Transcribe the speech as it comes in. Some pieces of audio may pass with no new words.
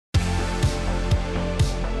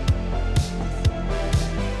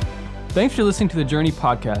Thanks for listening to the Journey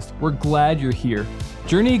podcast. We're glad you're here.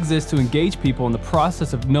 Journey exists to engage people in the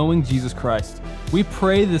process of knowing Jesus Christ. We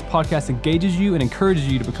pray this podcast engages you and encourages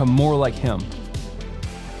you to become more like Him.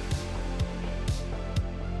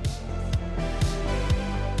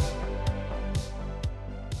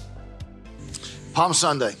 Palm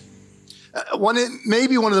Sunday,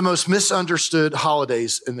 maybe one of the most misunderstood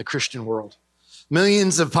holidays in the Christian world.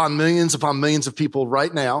 Millions upon millions upon millions of people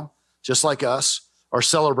right now, just like us, are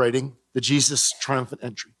celebrating the Jesus triumphant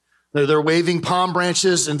entry. They're waving palm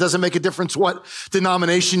branches, and it doesn't make a difference what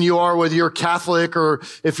denomination you are, whether you're Catholic or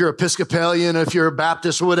if you're Episcopalian, or if you're a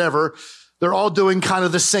Baptist or whatever. They're all doing kind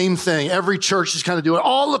of the same thing. Every church is kind of doing it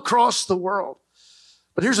all across the world.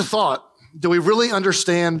 But here's a thought. Do we really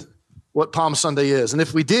understand what Palm Sunday is? And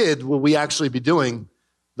if we did, will we actually be doing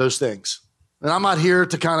those things? And I'm not here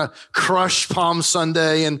to kind of crush Palm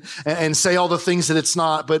Sunday and say all the things that it's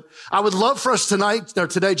not, but I would love for us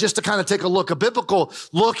today just to kind of take a biblical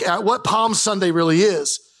look at what Palm Sunday really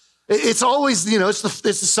is. It's always, it's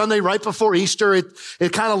the Sunday right before Easter.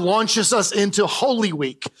 It kind of launches us into Holy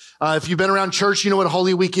Week. If you've been around church, you know what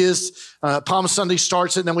Holy Week is. Palm Sunday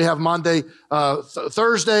starts it, and then we have Monday,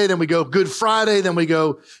 Thursday, then we go Good Friday, then we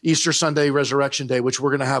go Easter Sunday, Resurrection Day, which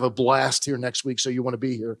we're going to have a blast here next week, so you want to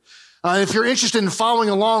be here. If you're interested in following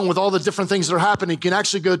along with all the different things that are happening, you can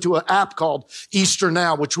actually go to an app called Easter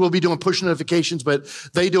Now, which we'll be doing push notifications, but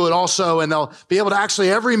they do it also, and they'll be able to actually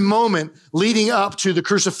every moment leading up to the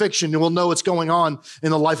crucifixion, we'll know what's going on in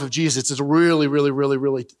the life of Jesus. It's really, really, really,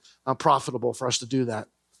 really profitable for us to do that.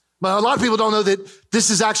 But a lot of people don't know that this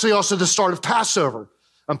is actually also the start of Passover.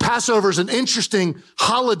 Passover is an interesting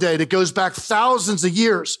holiday that goes back thousands of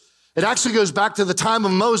years. It actually goes back to the time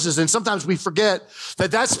of Moses, and sometimes we forget that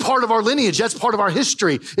that's part of our lineage. That's part of our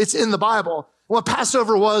history. It's in the Bible. What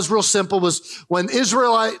Passover was, real simple, was when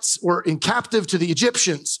Israelites were in captive to the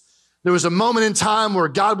Egyptians. There was a moment in time where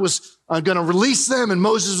God was going to release them, and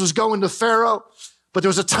Moses was going to Pharaoh. But there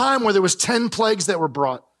was a time where there was 10 plagues that were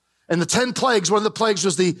brought. And the 10 plagues, one of the plagues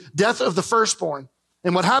was the death of the firstborn.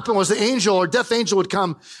 And what happened was the angel or death angel would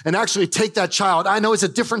come and actually take that child. I know it's a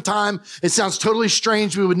different time. It sounds totally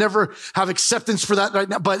strange. We would never have acceptance for that right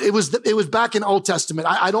now, but it was back in Old Testament.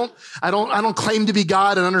 I don't claim to be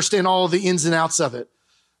God and understand all of the ins and outs of it.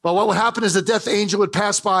 But what would happen is the death angel would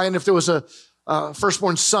pass by, and if there was a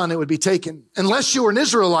firstborn son, it would be taken. Unless you were an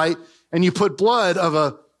Israelite and you put blood of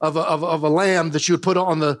a lamb that you would put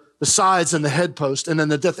on the sides and the head post, and then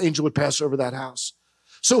the death angel would pass over that house.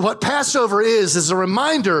 So what Passover is a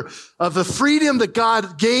reminder of the freedom that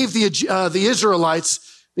God gave the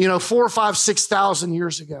Israelites, 4, 5, 6,000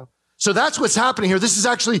 years ago. So that's what's happening here. This is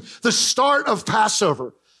actually the start of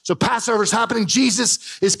Passover. So Passover is happening.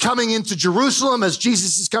 Jesus is coming into Jerusalem. As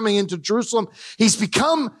Jesus is coming into Jerusalem, he's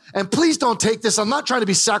become, and please don't take this, I'm not trying to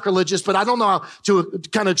be sacrilegious, but I don't know how to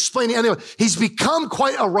kind of explain it anyway. He's become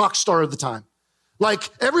quite a rock star of the time. Like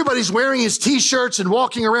everybody's wearing his t-shirts and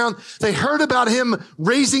walking around. They heard about him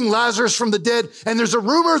raising Lazarus from the dead. And there's a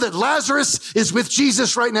rumor that Lazarus is with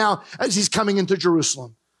Jesus right now as he's coming into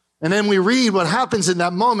Jerusalem. And then we read what happens in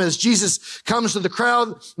that moment as Jesus comes to the crowd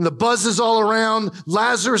and the buzz is all around.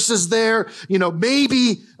 Lazarus is there.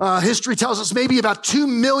 Maybe history tells us maybe about 2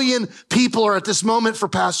 million people are at this moment for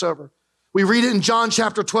Passover. We read it in John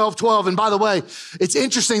chapter 12:12. And by the way, it's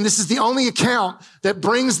interesting. This is the only account that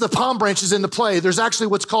brings the palm branches into play. There's actually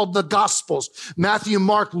what's called the Gospels. Matthew,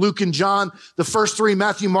 Mark, Luke, and John. The first three,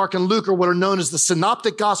 Matthew, Mark, and Luke, are what are known as the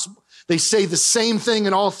Synoptic Gospel. They say the same thing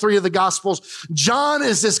in all three of the Gospels. John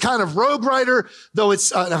is this kind of rogue writer, though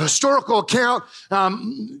it's a historical account.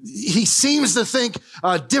 He seems to think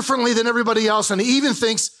differently than everybody else. And he even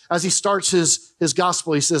thinks, as he starts his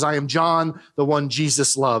gospel, he says, I am John, the one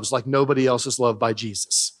Jesus loves, like nobody else is loved by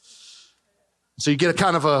Jesus. So you get a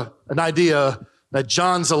kind of an idea that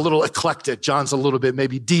John's a little eclectic. John's a little bit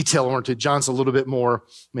maybe detail-oriented. John's a little bit more,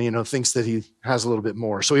 thinks that he has a little bit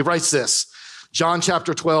more. So he writes this. John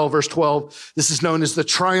chapter 12, verse 12, this is known as the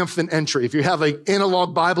triumphant entry. If you have an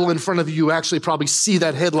analog Bible in front of you, you actually probably see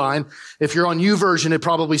that headline. If you're on YouVersion, it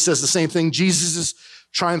probably says the same thing, Jesus'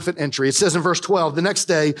 triumphant entry. It says in verse 12, the next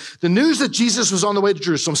day, the news that Jesus was on the way to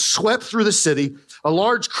Jerusalem swept through the city. A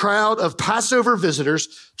large crowd of Passover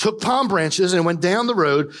visitors took palm branches and went down the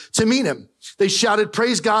road to meet him. They shouted,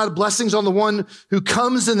 praise God, blessings on the one who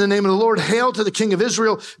comes in the name of the Lord. Hail to the King of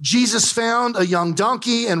Israel. Jesus found a young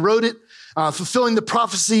donkey and rode it, fulfilling the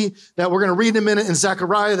prophecy that we're going to read in a minute in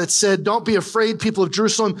Zechariah that said, don't be afraid, people of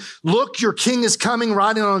Jerusalem. Look, your king is coming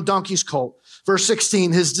riding on a donkey's colt. Verse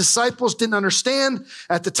 16, his disciples didn't understand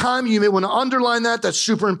at the time. You may want to underline that. That's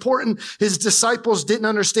super important. His disciples didn't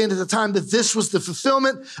understand at the time that this was the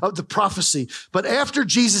fulfillment of the prophecy. But after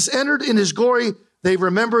Jesus entered in his glory, they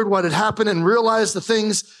remembered what had happened and realized the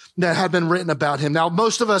things that had been written about him. Now,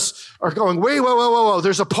 most of us are going, wait, whoa.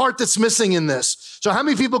 There's a part that's missing in this. So how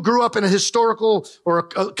many people grew up in a historical or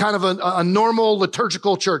a kind of a normal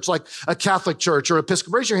liturgical church, like a Catholic church or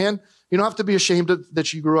Episcopal? Raise your hand. You don't have to be ashamed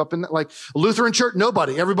that you grew up in that. Like a Lutheran church,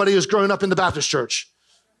 nobody. Everybody is growing up in the Baptist church.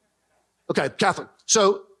 Okay, Catholic.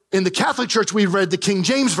 So in the Catholic church, we read the King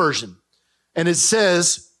James Version. And it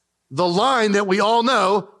says the line that we all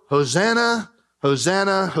know, Hosanna,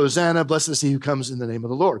 Hosanna, Hosanna, blessed is he who comes in the name of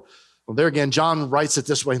the Lord. Well, there again, John writes it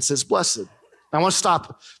this way and says, blessed. I want to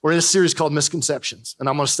stop. We're in a series called Misconceptions, and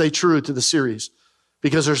I'm going to stay true to the series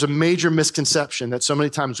because there's a major misconception that so many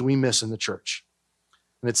times we miss in the church.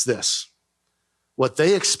 And it's this. What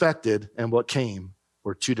they expected and what came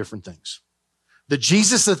were two different things. The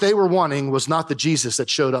Jesus that they were wanting was not the Jesus that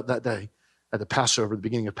showed up that day at the Passover, the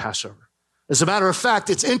beginning of Passover. As a matter of fact,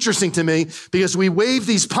 it's interesting to me because we wave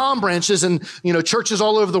these palm branches and, churches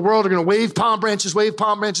all over the world are going to wave palm branches, wave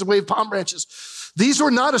palm branches, wave palm branches. These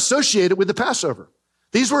were not associated with the Passover.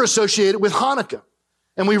 These were associated with Hanukkah.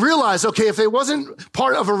 And we realize, okay, if it wasn't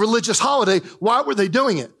part of a religious holiday, why were they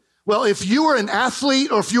doing it? Well, if you were an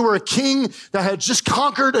athlete or if you were a king that had just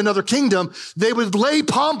conquered another kingdom, they would lay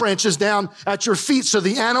palm branches down at your feet so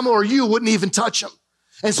the animal or you wouldn't even touch them.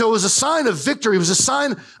 And so it was a sign of victory. It was a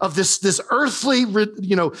sign of this earthly,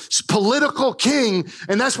 political king.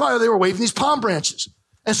 And that's why they were waving these palm branches.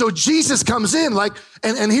 And so Jesus comes in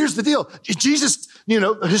and here's the deal. Jesus,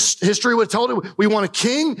 history would have told it, we want a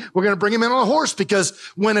king. We're going to bring him in on a horse because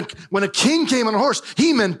when a king came on a horse,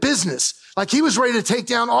 he meant business. Like he was ready to take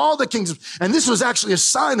down all the kingdoms. And this was actually a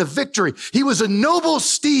sign of victory. He was a noble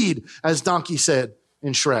steed, as Donkey said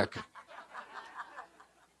in Shrek.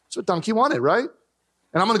 That's what Donkey wanted, right?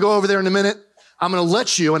 And I'm going to go over there in a minute. I'm going to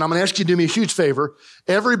let you, and I'm going to ask you to do me a huge favor.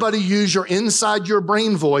 Everybody use your inside your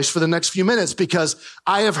brain voice for the next few minutes because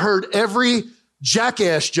I have heard every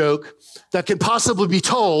jackass joke that can possibly be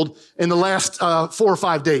told in the last 4 or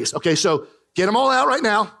 5 days. Okay, so get them all out right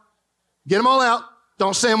now. Get them all out.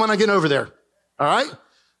 Don't say them when I get over there. All right?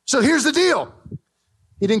 So here's the deal.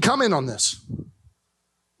 He didn't come in on this.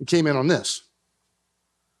 He came in on this.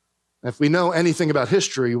 If we know anything about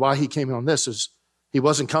history, why he came in on this is he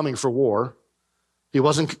wasn't coming for war. He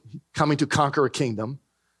wasn't coming to conquer a kingdom.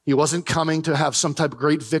 He wasn't coming to have some type of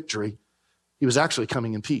great victory. He was actually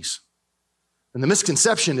coming in peace. And the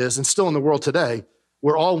misconception is, and still in the world today,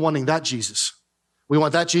 we're all wanting that Jesus. We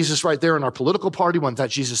want that Jesus right there in our political party. We want that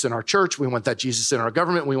Jesus in our church. We want that Jesus in our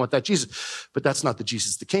government. We want that Jesus. But that's not the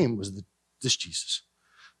Jesus that came. It was this Jesus.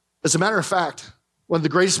 As a matter of fact, one of the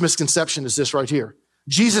greatest misconceptions is this right here.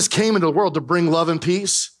 Jesus came into the world to bring love and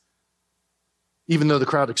peace, even though the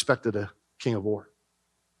crowd expected a king of war.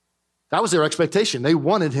 That was their expectation. They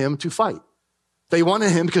wanted him to fight. They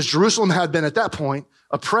wanted him because Jerusalem had been at that point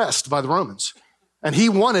oppressed by the Romans. And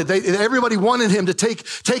everybody wanted him to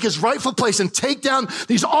take his rightful place and take down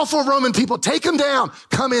these awful Roman people, take them down,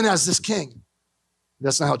 come in as this king.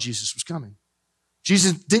 That's not how Jesus was coming.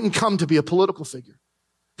 Jesus didn't come to be a political figure.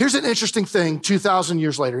 Here's an interesting thing 2,000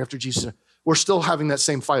 years later after Jesus, we're still having that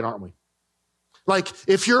same fight, aren't we? Like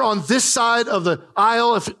if you're on this side of the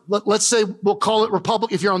aisle, let's say we'll call it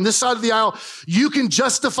Republic. If you're on this side of the aisle, you can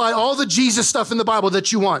justify all the Jesus stuff in the Bible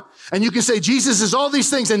that you want. And you can say Jesus is all these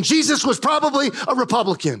things and Jesus was probably a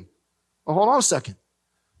Republican. Well, hold on a second.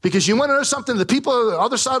 Because you want to know something? The people on the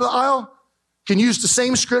other side of the aisle can use the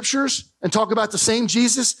same scriptures and talk about the same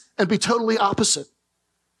Jesus and be totally opposite.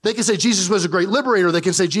 They can say Jesus was a great liberator. They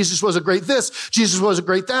can say Jesus was a great this. Jesus was a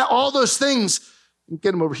great that. All those things, get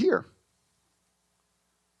them over here.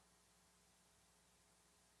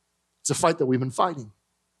 It's a fight that we've been fighting.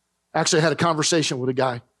 Actually, I had a conversation with a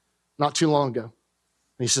guy not too long ago. And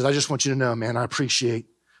he says, I just want you to know, man, I appreciate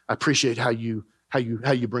how you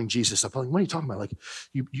bring Jesus up. I'm like, what are you talking about? Like,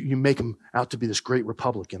 you make him out to be this great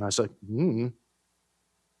Republican. I was like,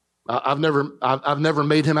 I've never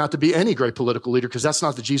made him out to be any great political leader because that's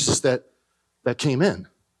not the Jesus that came in.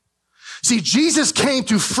 See, Jesus came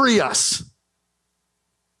to free us,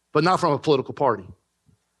 but not from a political party.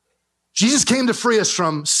 Jesus came to free us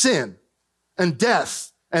from sin and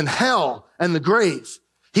death and hell and the grave.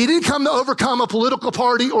 He didn't come to overcome a political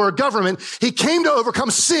party or a government. He came to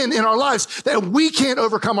overcome sin in our lives that we can't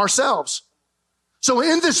overcome ourselves. So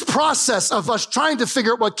in this process of us trying to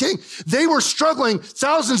figure out what king, they were struggling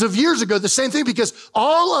thousands of years ago, the same thing, because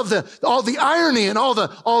all the irony and all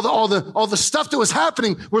the stuff that was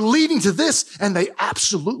happening were leading to this, and they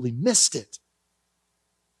absolutely missed it.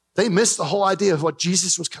 They missed the whole idea of what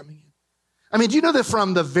Jesus was coming in. I mean, do you know that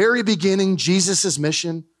from the very beginning, Jesus'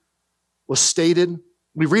 mission was stated?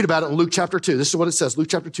 We read about it in Luke chapter 2. This is what it says, Luke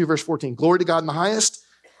chapter 2, verse 14. Glory to God in the highest,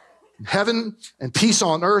 in heaven, and peace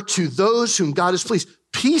on earth to those whom God is pleased.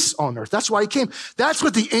 Peace on earth. That's why he came. That's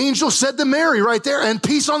what the angel said to Mary right there. And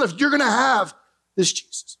peace on earth. You're going to have this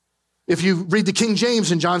Jesus. If you read the King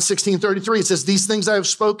James in John 16:33, it says, these things I have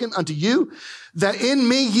spoken unto you, that in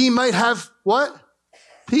me ye might have what?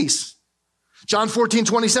 Peace. John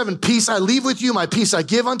 14:27, peace I leave with you, my peace I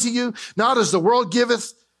give unto you. Not as the world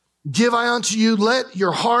giveth, give I unto you. Let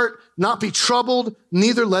your heart not be troubled,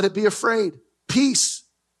 neither let it be afraid. Peace.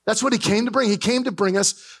 That's what he came to bring. He came to bring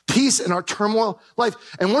us peace in our turmoil life.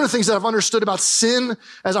 And one of the things that I've understood about sin,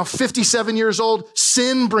 as I'm 57 years old,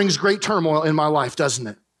 sin brings great turmoil in my life, doesn't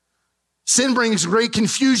it? Sin brings great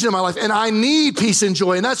confusion in my life, and I need peace and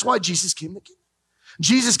joy. And that's why Jesus came to give.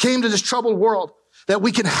 Jesus came to this troubled world that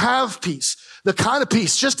we can have peace. The kind of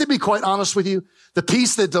peace, just to be quite honest with you, the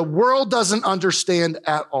peace that the world doesn't understand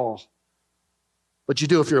at all. But you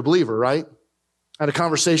do if you're a believer, right? I had a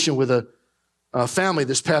conversation with a family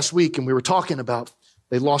this past week, and we were talking about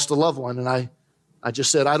they lost a loved one, and I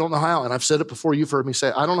just said, I don't know how, and I've said it before, you've heard me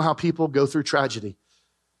say, I don't know how people go through tragedy,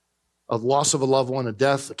 a loss of a loved one, a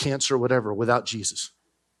death, a cancer, whatever, without Jesus.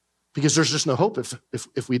 Because there's just no hope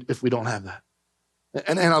if we don't have that.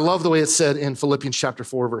 And I love the way it's said in Philippians chapter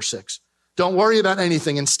 4, verse 6. Don't worry about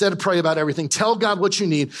anything. Instead, pray about everything. Tell God what you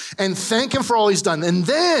need and thank him for all he's done. And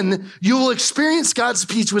then you will experience God's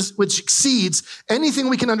peace, which exceeds anything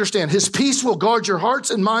we can understand. His peace will guard your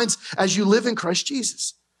hearts and minds as you live in Christ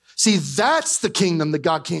Jesus. See, that's the kingdom that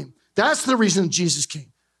God came. That's the reason Jesus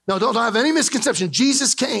came. Now, don't have any misconception.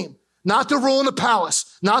 Jesus came not to rule in a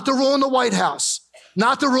palace, not to rule in the White House,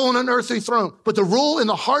 not to rule on an earthly throne, but to rule in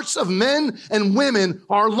the hearts of men and women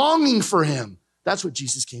who are longing for him. That's what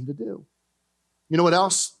Jesus came to do. You know what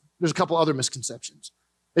else? There's a couple other misconceptions.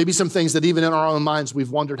 Maybe some things that even in our own minds,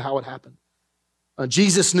 we've wondered how it happened.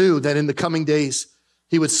 Jesus knew that in the coming days,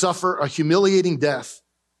 he would suffer a humiliating death,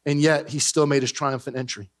 and yet he still made his triumphant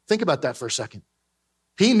entry. Think about that for a second.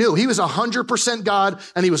 He knew he was 100% God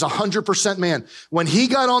and he was 100% man. When he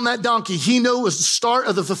got on that donkey, he knew it was the start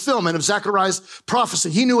of the fulfillment of Zechariah's prophecy.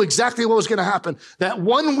 He knew exactly what was going to happen. That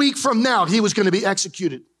 1 week from now, he was going to be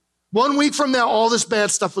executed. 1 week from now, all this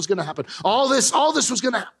bad stuff was going to happen. All this was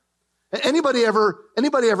going to happen. Anybody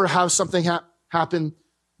ever have something happen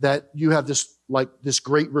that you have this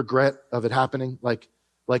great regret of it happening? Like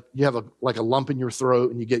you have a lump in your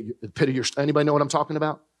throat and you get the pit of your, anybody know what I'm talking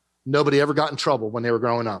about? Nobody ever got in trouble when they were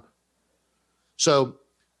growing up. So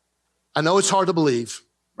I know it's hard to believe,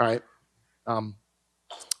 right?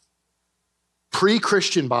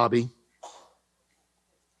 Pre-Christian Bobby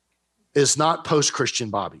is not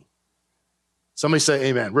post-Christian Bobby. Somebody say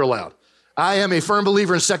amen, real loud. I am a firm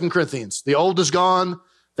believer in 2 Corinthians. The old is gone.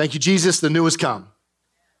 Thank you, Jesus. The new has come.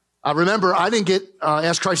 I remember I didn't get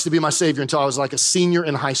ask Christ to be my Savior until I was like a senior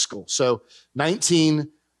in high school. So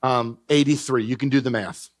 1983. You can do the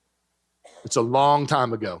math. It's a long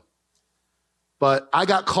time ago. But I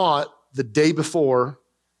got caught the day before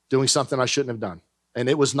doing something I shouldn't have done. And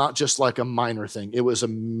it was not just like a minor thing. It was a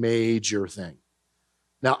major thing.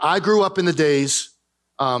 Now, I grew up in the days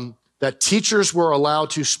that teachers were allowed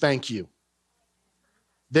to spank you.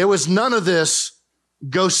 There was none of this,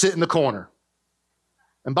 go sit in the corner.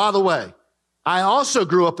 And by the way, I also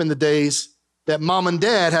grew up in the days that mom and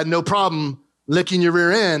dad had no problem licking your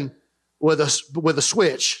rear end with a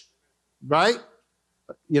switch, right?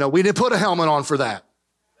 You know, we didn't put a helmet on for that.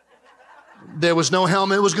 There was no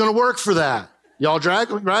helmet that was going to work for that. Y'all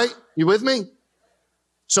right? You with me?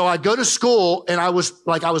 So I'd go to school and I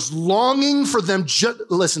was longing for them.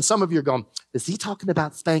 Listen, some of you are going, is he talking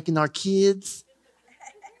about spanking our kids?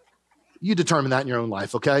 You determine that in your own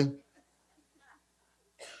life, okay?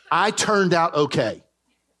 I turned out okay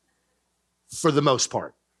for the most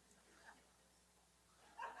part.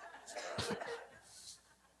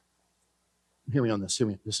 Hear me on this.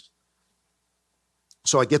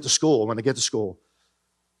 So I get to school. When I get to school,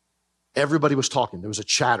 everybody was talking. There was a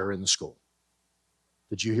chatter in the school.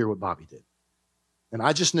 Did you hear what Bobby did? And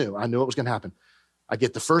I just knew. I knew it was going to happen. I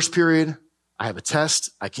get the first period. I have a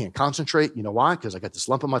test. I can't concentrate. You know why? Because I got this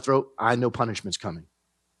lump in my throat. I know punishment's coming.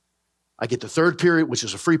 I get the third period, which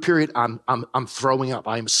is a free period. I'm throwing up.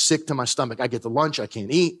 I am sick to my stomach. I get the lunch. I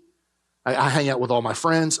can't eat. I hang out with all my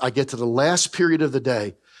friends. I get to the last period of the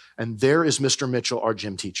day, and there is Mr. Mitchell, our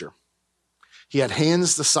gym teacher. He had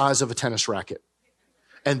hands the size of a tennis racket,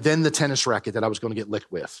 and then the tennis racket that I was going to get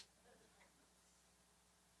licked with.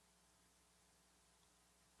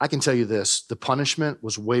 I can tell you this, the punishment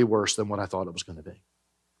was way worse than what I thought it was going to be.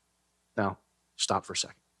 Now, stop for a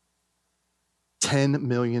second. 10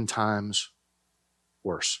 million times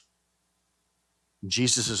worse.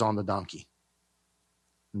 Jesus is on the donkey,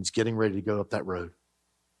 and he's getting ready to go up that road,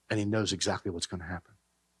 and he knows exactly what's going to happen.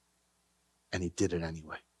 And he did it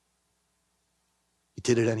anyway. He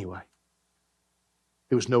did it anyway.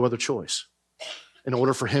 There was no other choice. In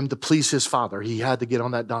order for him to please his Father, he had to get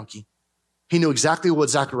on that donkey. He knew exactly what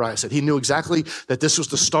Zechariah said. He knew exactly that this was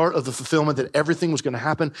the start of the fulfillment, that everything was going to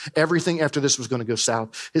happen. Everything after this was going to go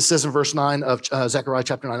south. It says in verse 9 of Zechariah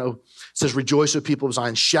chapter 9, it says, rejoice, O people of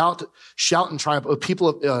Zion. Shout in triumph, O people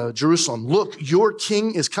of Jerusalem. Look, your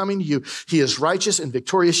king is coming to you. He is righteous and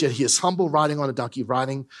victorious, yet he is humble, riding on a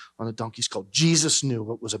donkey's colt. Jesus knew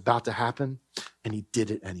what was about to happen, and he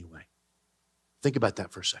did it anyway. Think about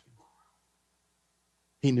that for a second.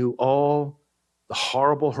 He knew all the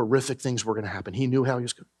horrible, horrific things were going to happen. He knew how he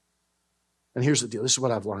was going. And here's the deal. This is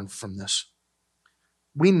what I've learned from this.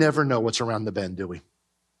 We never know what's around the bend, do we?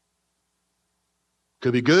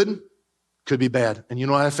 Could be good, could be bad. And you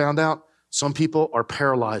know what I found out? Some people are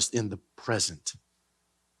paralyzed in the present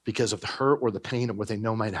because of the hurt or the pain of what they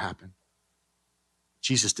know might happen.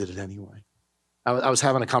 Jesus did it anyway. I was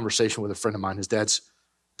having a conversation with a friend of mine. His dad's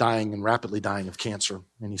dying and rapidly dying of cancer.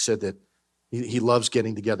 And he said that he loves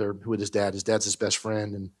getting together with his dad. His dad's his best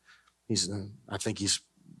friend, and I think he's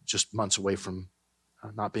just months away from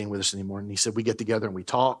not being with us anymore. And he said, we get together and we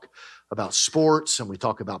talk about sports, and we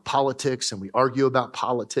talk about politics, and we argue about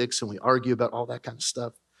politics, and we argue about all that kind of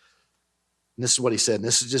stuff. And this is what he said, and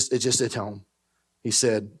this is it just hit home. He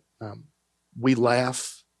said, we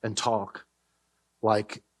laugh and talk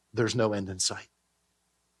like there's no end in sight.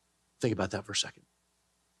 Think about that for a second.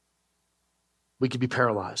 We could be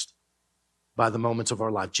paralyzed by the moments of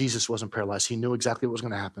our life. Jesus wasn't paralyzed. He knew exactly what was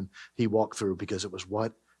going to happen. He walked through because it was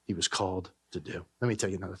what he was called to do. Let me tell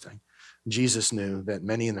you another thing. Jesus knew that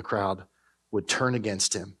many in the crowd would turn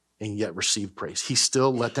against him and yet receive praise. He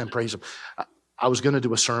still let them praise him. I was going to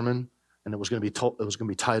do a sermon, and it was going to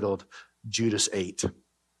be titled Judas 8.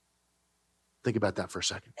 Think about that for a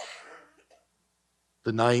second.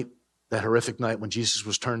 That horrific night when Jesus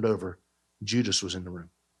was turned over, Judas was in the room.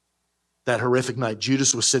 That horrific night,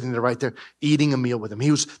 Judas was sitting there right there eating a meal with him.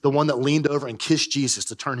 He was the one that leaned over and kissed Jesus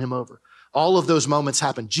to turn him over. All of those moments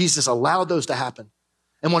happened. Jesus allowed those to happen.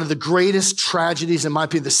 And one of the greatest tragedies, in my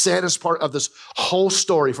opinion, the saddest part of this whole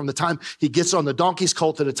story, from the time he gets on the donkey's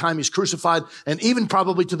colt to the time he's crucified, and even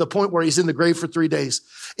probably to the point where he's in the grave for 3 days,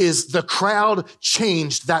 is the crowd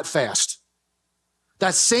changed that fast.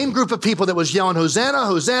 That same group of people that was yelling, Hosanna,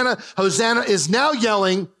 Hosanna, Hosanna, is now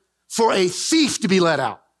yelling for a thief to be let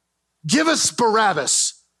out. Give us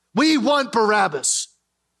Barabbas. We want Barabbas.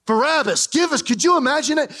 Barabbas, give us. Could you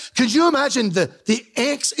imagine it? Could you imagine the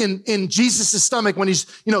angst in Jesus' stomach when he's,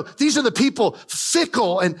 these are the people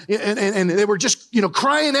fickle and they were just,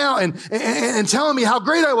 crying out and telling me how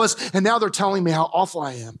great I was. And now they're telling me how awful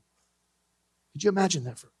I am. Could you imagine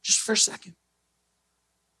that just for a second?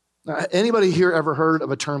 Now, anybody here ever heard of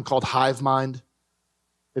a term called hive mind?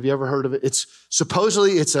 Have you ever heard of it? It's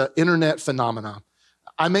an internet phenomenon.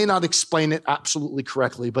 I may not explain it absolutely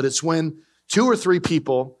correctly, but it's when 2 or 3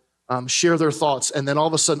 people share their thoughts, and then all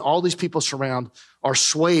of a sudden, all these people surround are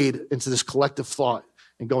swayed into this collective thought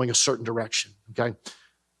and going a certain direction, okay?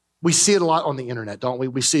 We see it a lot on the internet, don't we?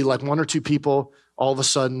 We see like 1 or 2 people all of a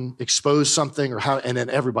sudden expose something and then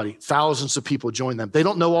everybody, thousands of people join them. They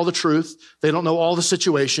don't know all the truth. They don't know all the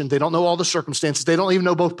situation. They don't know all the circumstances. They don't even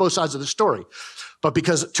know both sides of the story. But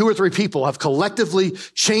because 2 or 3 people have collectively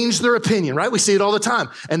changed their opinion, right? We see it all the time.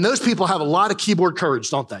 And those people have a lot of keyboard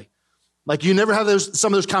courage, don't they? Like you never have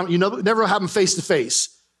some of those comments, never have them face to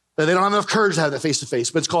face. They don't have enough courage to have that face to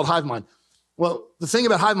face, but it's called hive mind. Well, the thing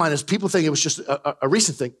about hive mind is people think it was just a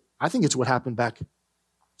recent thing. I think it's what happened back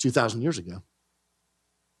 2,000 years ago.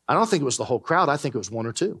 I don't think it was the whole crowd. I think it was 1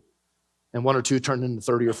 or 2. And 1 or 2 turned into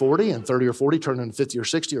 30 or 40, and 30 or 40 turned into 50 or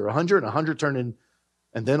 60 or 100, and 100 turned in.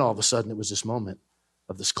 And then all of a sudden it was this moment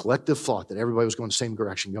of this collective thought that everybody was going the same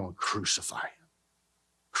direction, going, crucify him,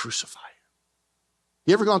 crucify him.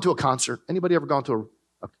 You ever gone to a concert? Anybody ever gone to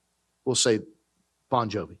we'll say Bon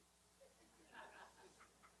Jovi?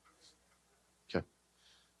 Okay.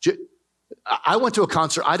 I went to a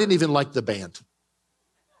concert. I didn't even like the band.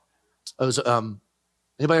 It was,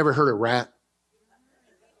 anybody ever heard of Rat?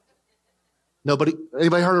 Nobody?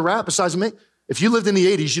 Anybody heard of Rat besides me? If you lived in the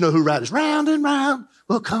 80s, you know who Rat is. Round and round,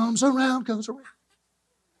 what comes around, goes around.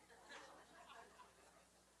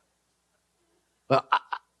 Well,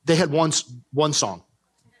 they had one song.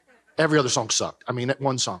 Every other song sucked. I mean, that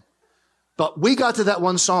one song. But we got to that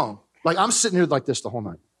one song. Like, I'm sitting here like this the whole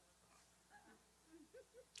night.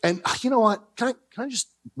 And you know what? Can I just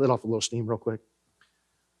let off a little steam real quick?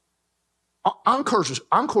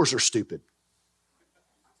 Encores are stupid.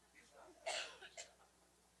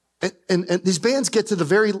 And these bands get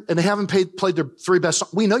to and they haven't played their 3 best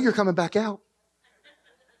songs. We know you're coming back out.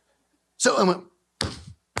 So I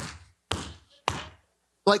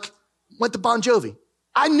went to Bon Jovi.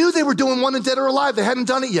 I knew they were doing Wanted Dead or Alive. They hadn't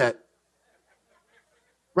done it yet.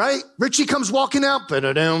 Right? Richie comes walking out.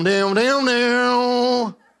 Down.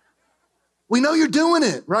 We know you're doing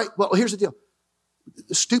it, right? Well, here's the deal.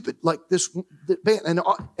 Stupid, like this band.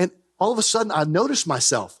 And all of a sudden, I noticed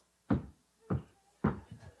myself.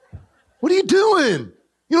 What are you doing?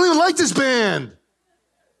 You don't even like this band.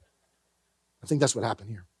 I think that's what happened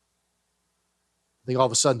here. I think all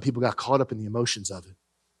of a sudden, people got caught up in the emotions of it.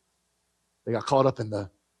 They got caught up in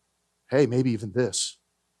hey, maybe even this.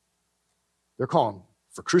 They're calling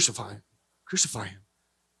for crucify him.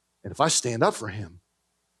 And if I stand up for him,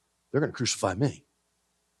 they're going to crucify me.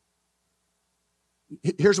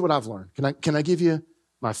 Here's what I've learned. Can I give you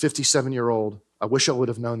my 57-year-old, I wish I would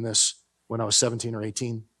have known this when I was 17 or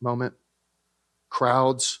 18 moment?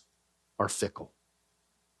 Crowds are fickle.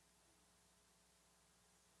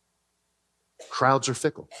 Crowds are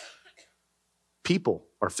fickle. People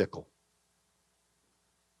are fickle.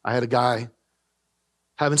 I had a guy,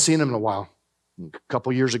 haven't seen him in a while. A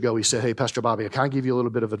couple years ago, he said, hey, Pastor Bobby, can I give you a little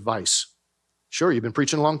bit of advice? Sure, you've been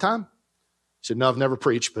preaching a long time? He said, no, I've never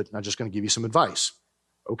preached, but I'm just going to give you some advice.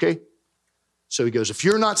 Okay? So he goes, if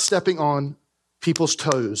you're not stepping on people's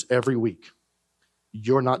toes every week,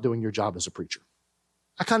 you're not doing your job as a preacher.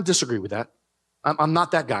 I kind of disagree with that. I'm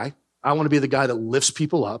not that guy. I want to be the guy that lifts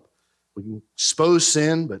people up. We can expose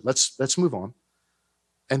sin, but let's move on.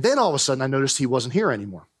 And then all of a sudden, I noticed he wasn't here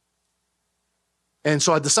anymore. And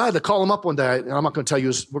so I decided to call him up one day, and I'm not going to tell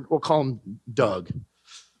you, we'll call him Doug.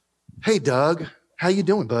 Hey, Doug, how you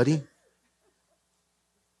doing, buddy?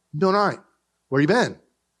 I'm doing all right. Where you been?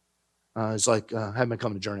 It's like, I haven't been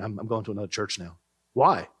coming to Journey. I'm going to another church now.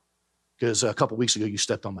 Why? Because a couple weeks ago, you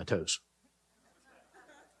stepped on my toes.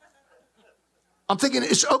 I'm thinking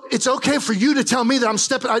it's okay for you to tell me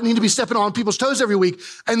that I need to be stepping on people's toes every week,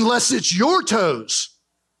 unless it's your toes.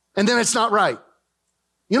 And then it's not right.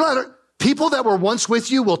 You know, people that were once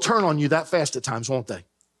with you will turn on you that fast at times, won't they?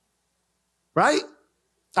 Right?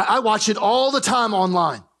 I watch it all the time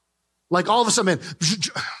online. Like all of a sudden, man,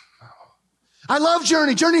 I love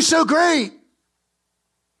Journey. Journey's so great.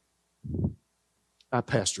 That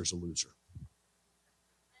pastor's a loser. I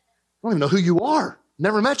don't even know who you are.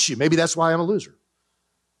 Never met you. Maybe that's why I'm a loser.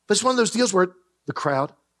 But it's one of those deals where the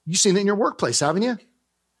crowd, you've seen it in your workplace, haven't you?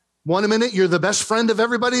 One minute, you're the best friend of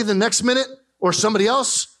everybody. The next minute, or somebody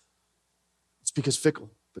else. It's because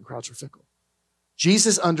the crowds are fickle.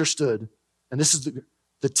 Jesus understood, and this is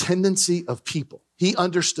the tendency of people. He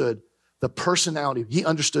understood the personality. He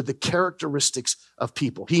understood the characteristics of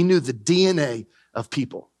people. He knew the DNA of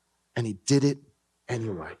people, and he did it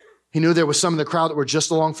anyway. He knew there was some in the crowd that were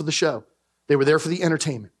just along for the show. They were there for the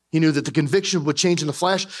entertainment. He knew that the conviction would change in a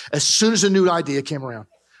flash as soon as a new idea came around.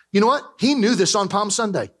 You know what? He knew this on Palm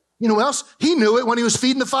Sunday. You know what else? He knew it when he was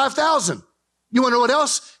feeding the 5,000. You want to know what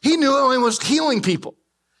else? He knew it when he was healing people.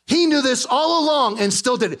 He knew this all along and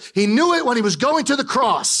still did it. He knew it when he was going to the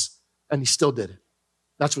cross, and he still did it.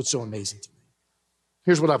 That's what's so amazing to me.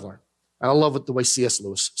 Here's what I've learned. And I love the way C.S.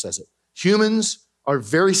 Lewis says it. Humans are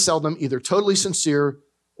very seldom either totally sincere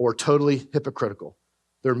or totally hypocritical.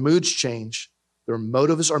 Their moods change, their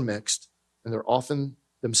motives are mixed, and they're often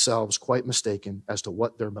themselves quite mistaken as to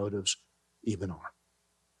what their motives even are.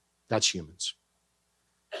 That's humans.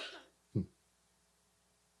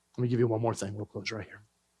 Let me give you one more thing. We'll close right here.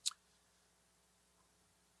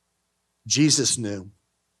 Jesus knew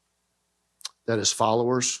that his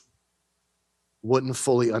followers wouldn't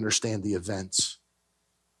fully understand the events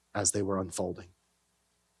as they were unfolding.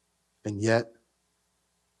 And yet,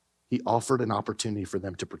 he offered an opportunity for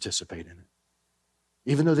them to participate in it,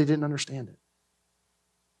 even though they didn't understand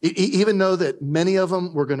it. Even though that many of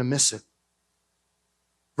them were going to miss it.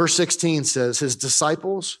 Verse 16 says, his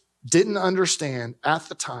disciples didn't understand at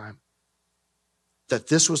the time that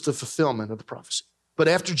this was the fulfillment of the prophecy. But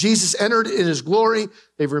after Jesus entered in his glory,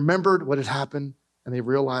 they remembered what had happened, and they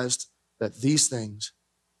realized that these things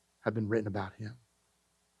had been written about him.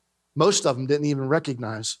 Most of them didn't even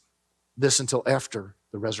recognize this until after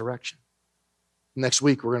the resurrection. Next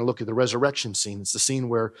week, we're going to look at the resurrection scene. It's the scene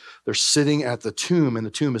where they're sitting at the tomb, and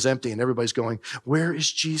the tomb is empty, and everybody's going, where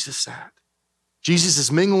is Jesus at? Jesus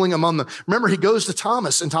is mingling among them. Remember, he goes to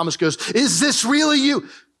Thomas, and Thomas goes, is this really you?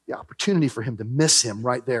 The opportunity for him to miss him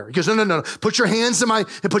right there. He goes, no. Put your hands right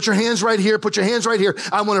here. Put your hands right here.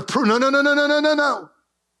 I want to prove, no.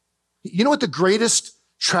 You know what the greatest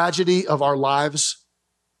tragedy of our lives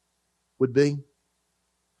would be?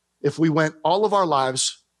 If we went all of our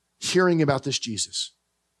lives hearing about this Jesus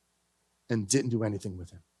and didn't do anything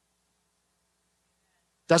with him.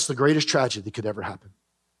 That's the greatest tragedy that could ever happen.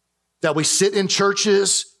 That we sit in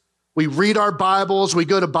churches, we read our Bibles, we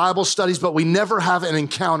go to Bible studies, but we never have an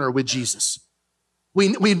encounter with Jesus. We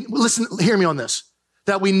listen, hear me on this,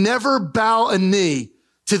 that we never bow a knee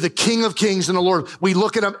to the King of Kings and the Lord. We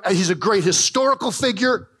look at him, he's a great historical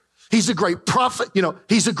figure. He's a great prophet,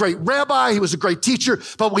 he's a great rabbi, he was a great teacher,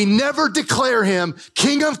 but we never declare him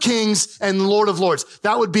King of Kings and Lord of Lords.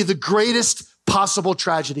 That would be the greatest possible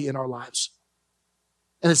tragedy in our lives.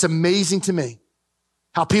 And it's amazing to me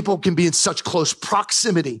how people can be in such close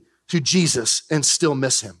proximity to Jesus and still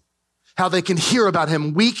miss him. How they can hear about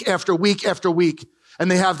him week after week after week, and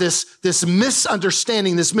they have this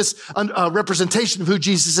misunderstanding, this misrepresentation of who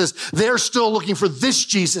Jesus is. They're still looking for this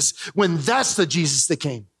Jesus when that's the Jesus that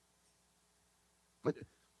came.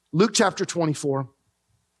 Luke chapter 24,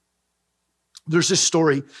 there's this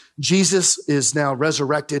story. Jesus is now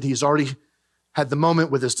resurrected. He's already had the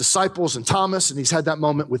moment with his disciples and Thomas, and he's had that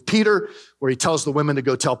moment with Peter where he tells the women to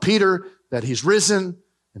go tell Peter that he's risen,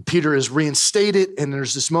 and Peter is reinstated, and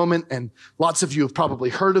there's this moment, and lots of you have probably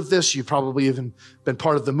heard of this. You've probably even been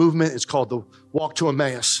part of the movement. It's called the Walk to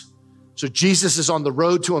Emmaus. So Jesus is on the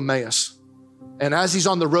road to Emmaus, and as he's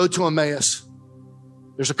on the road to Emmaus,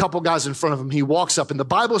 there's a couple guys in front of him. He walks up, and the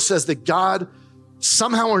Bible says that God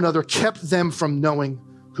somehow or another kept them from knowing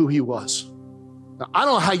who he was. Now, I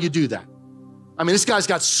don't know how you do that. I mean, this guy's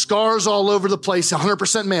got scars all over the place,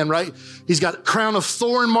 100% man, right? He's got a crown of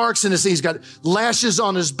thorn marks in his, he's got lashes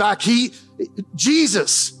on his back.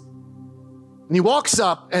 Jesus. And he walks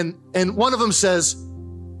up, and one of them says,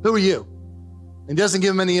 "Who are you?" And doesn't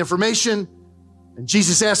give him any information. And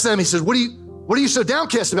Jesus asks them, he says, what are you so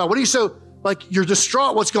downcast about? What are you so, you're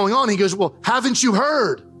distraught? What's going on? He goes, "Well, haven't you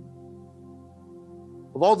heard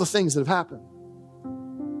of all the things that have happened?"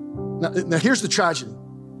 Now here's the tragedy.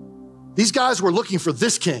 These guys were looking for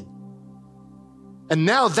this king. And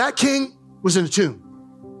now that king was in a tomb.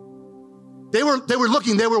 They were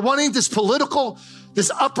wanting this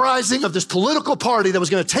uprising of this political party that was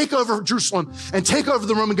going to take over Jerusalem and take over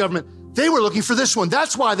the Roman government. They were looking for this one.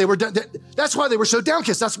 That's why they were so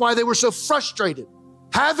downcast. That's why they were so frustrated.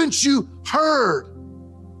 Haven't you heard?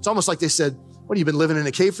 It's almost like they said, "What, you been living in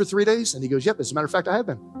a cave for 3 days?" And he goes, "Yep, as a matter of fact, I have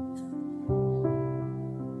been."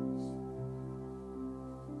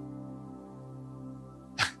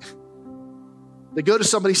 They go to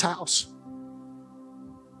somebody's house.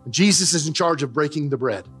 Jesus is in charge of breaking the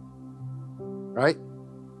bread. Right?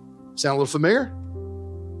 Sound a little familiar?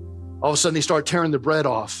 All of a sudden, he started tearing the bread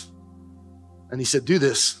off. And he said, "Do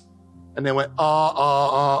this." And they went, and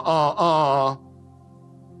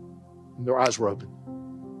their eyes were open.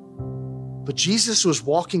 But Jesus was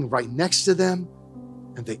walking right next to them,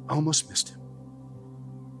 and they almost missed him.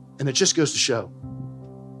 And it just goes to show,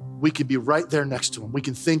 we can be right there next to him. We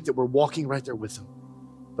can think that we're walking right there with him.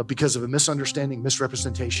 But because of a misunderstanding,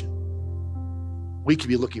 misrepresentation, we could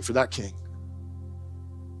be looking for that king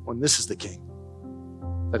when this is the king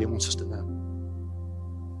that he wants us to know.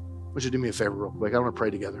 Would you do me a favor real quick? I want to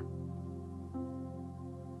pray together.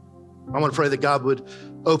 I want to pray that God would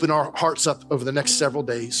open our hearts up over the next several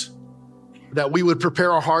days, that we would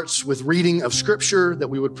prepare our hearts with reading of scripture, that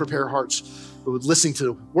we would prepare our hearts with listening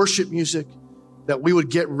to worship music, that we would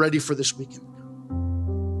get ready for this weekend.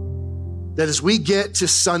 That as we get to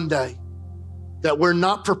Sunday, that we're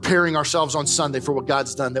not preparing ourselves on Sunday for what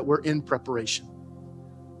God's done, that we're in preparation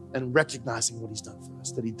and recognizing what he's done for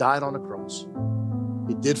us, that he died on a cross.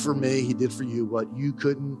 He did for me, he did for you what you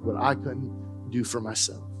couldn't, what I couldn't do for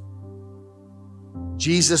myself.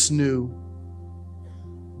 Jesus knew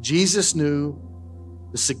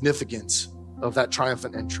the significance of that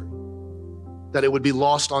triumphant entry, that it would be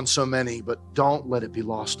lost on so many, but don't let it be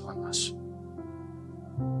lost on us.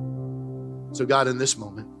 So God, in this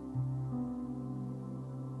moment,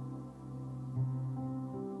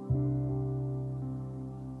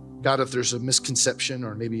 God, if there's a misconception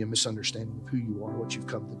or maybe a misunderstanding of who you are, what you've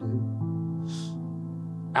come to do,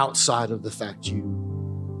 outside of the fact you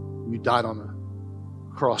died on a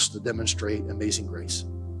cross to demonstrate amazing grace.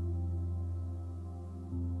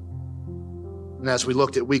 And as we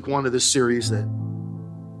looked at week 1 of this series, that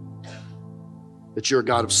you're a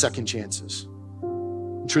God of second chances.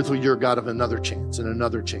 And truthfully, you're a God of another chance and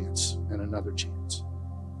another chance and another chance.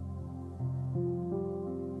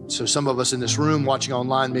 So some of us in this room, watching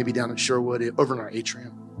online, maybe down at Sherwood, over in our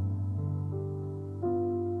atrium,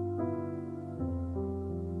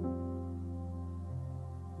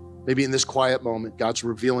 Maybe in this quiet moment, God's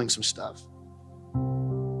revealing some stuff.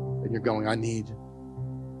 And you're going, I need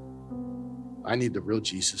the real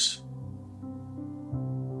Jesus.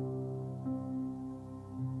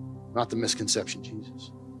 Not the misconception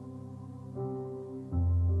Jesus.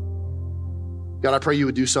 God, I pray you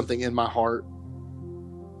would do something in my heart.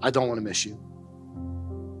 I don't want to miss you.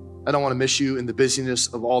 I don't want to miss you in the busyness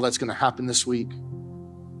of all that's going to happen this week.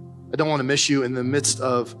 I don't want to miss you in the midst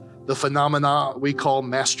of the phenomena we call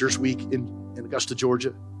Masters Week in Augusta, Georgia.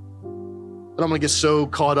 I don't want to get so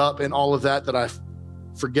caught up in all of that I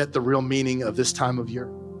forget the real meaning of this time of year.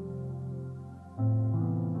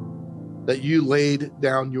 That you laid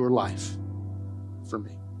down your life for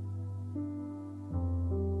me,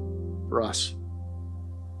 for us.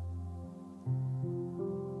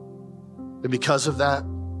 And because of that,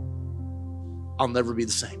 I'll never be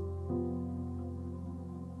the same.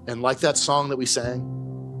 And like that song that we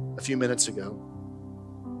sang a few minutes ago,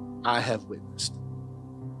 I have witnessed.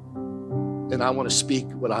 And I want to speak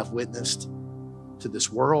what I've witnessed to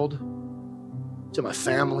this world, to my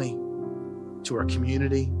family, to our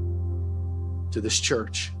community, to this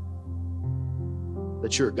church.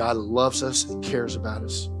 That you're a God who loves us and cares about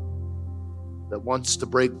us, that wants to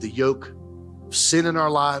break the yoke of sin in our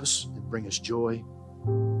lives and bring us joy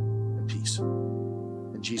and peace.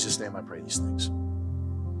 In Jesus' name I pray these things.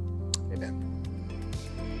 Amen.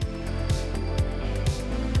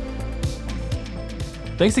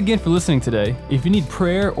 Thanks again for listening today. If you need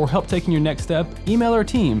prayer or help taking your next step, email our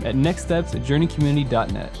team at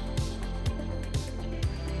nextsteps@journeycommunity.net.